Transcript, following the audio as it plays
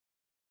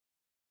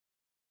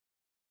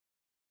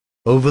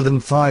Over than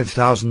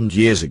 5,000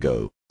 years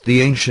ago,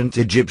 the ancient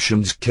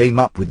Egyptians came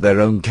up with their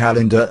own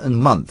calendar and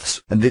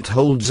months, and it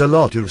holds a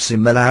lot of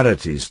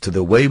similarities to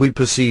the way we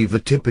perceive a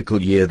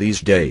typical year these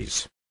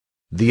days.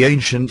 The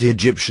ancient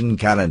Egyptian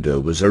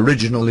calendar was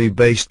originally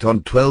based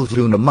on 12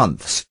 lunar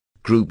months,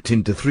 grouped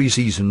into 3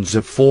 seasons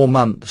of 4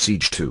 months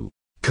each to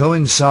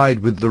coincide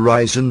with the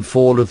rise and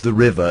fall of the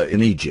river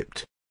in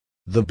Egypt.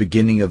 The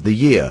beginning of the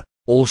year,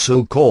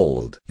 also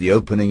called the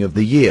opening of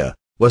the year,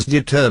 was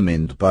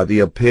determined by the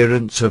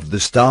appearance of the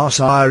star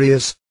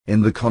Sirius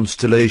in the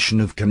constellation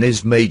of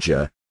Canis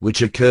Major,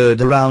 which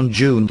occurred around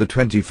June the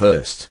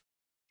 21st.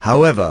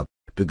 However,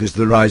 because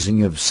the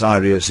rising of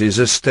Sirius is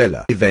a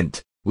stellar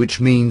event, which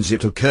means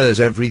it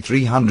occurs every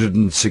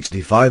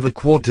 365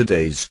 1/4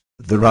 days,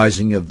 the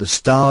rising of the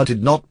star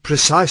did not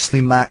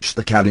precisely match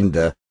the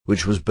calendar,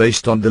 which was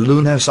based on the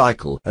lunar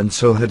cycle and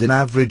so had an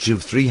average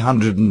of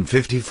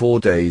 354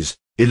 days,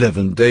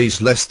 11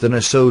 days less than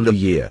a solar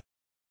year.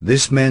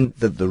 This meant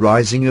that the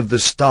rising of the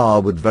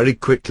star would very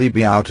quickly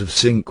be out of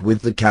sync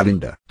with the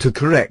calendar. To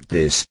correct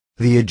this,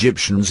 the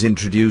Egyptians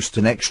introduced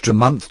an extra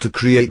month to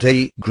create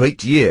a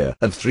great year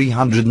of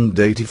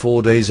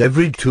 384 days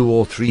every 2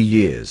 or 3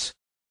 years.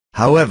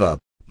 However,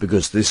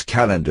 because this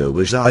calendar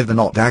was either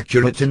not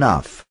accurate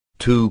enough,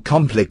 too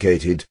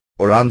complicated,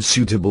 or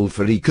unsuitable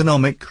for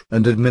economic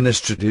and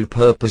administrative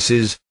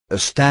purposes, a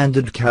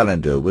standard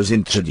calendar was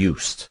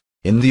introduced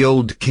in the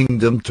Old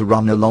Kingdom to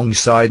run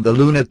alongside the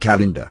lunar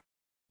calendar.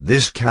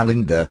 This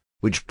calendar,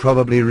 which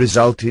probably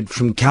resulted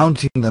from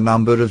counting the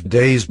number of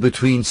days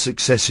between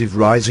successive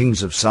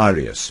risings of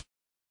Sirius.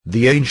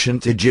 The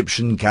ancient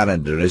Egyptian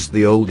calendar is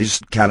the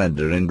oldest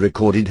calendar in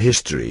recorded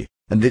history,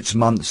 and its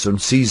months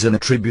and season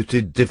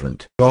attributed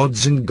different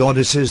gods and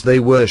goddesses they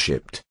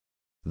worshipped.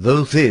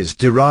 Thoth is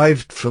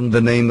derived from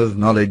the name of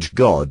knowledge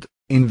god,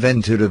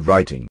 inventor of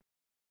writing.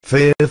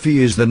 Phaefi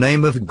is the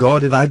name of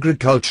god of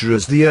agriculture,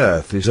 as the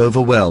earth is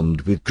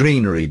overwhelmed with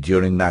greenery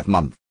during that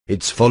month.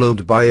 It's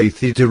followed by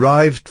Athi,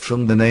 derived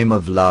from the name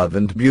of love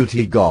and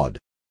beauty god.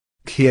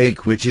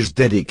 Kiak, which is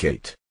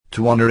dedicate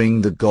to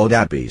honoring the god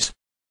Abis.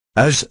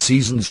 As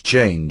seasons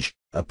change,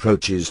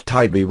 approaches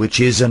Tybi, which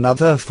is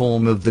another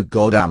form of the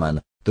god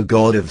Ammon, the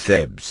god of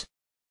Thebes.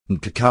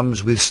 And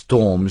comes with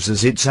storms,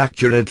 as it's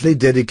accurately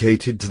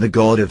dedicated to the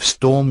god of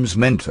storms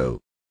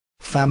Mento.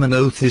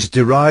 Faminoth is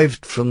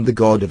derived from the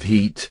god of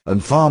heat,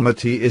 and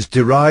Pharmati is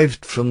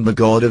derived from the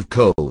god of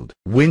cold,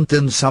 wind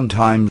and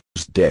sometimes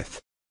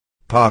death.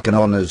 Parkan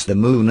honors the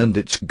moon and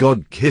its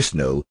god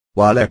Kisno,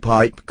 while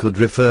Epipe could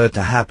refer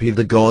to Happy,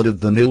 the god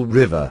of the Nile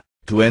River,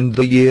 to end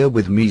the year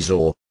with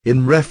Mizor,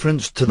 in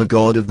reference to the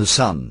god of the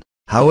sun.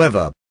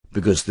 However,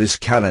 because this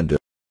calendar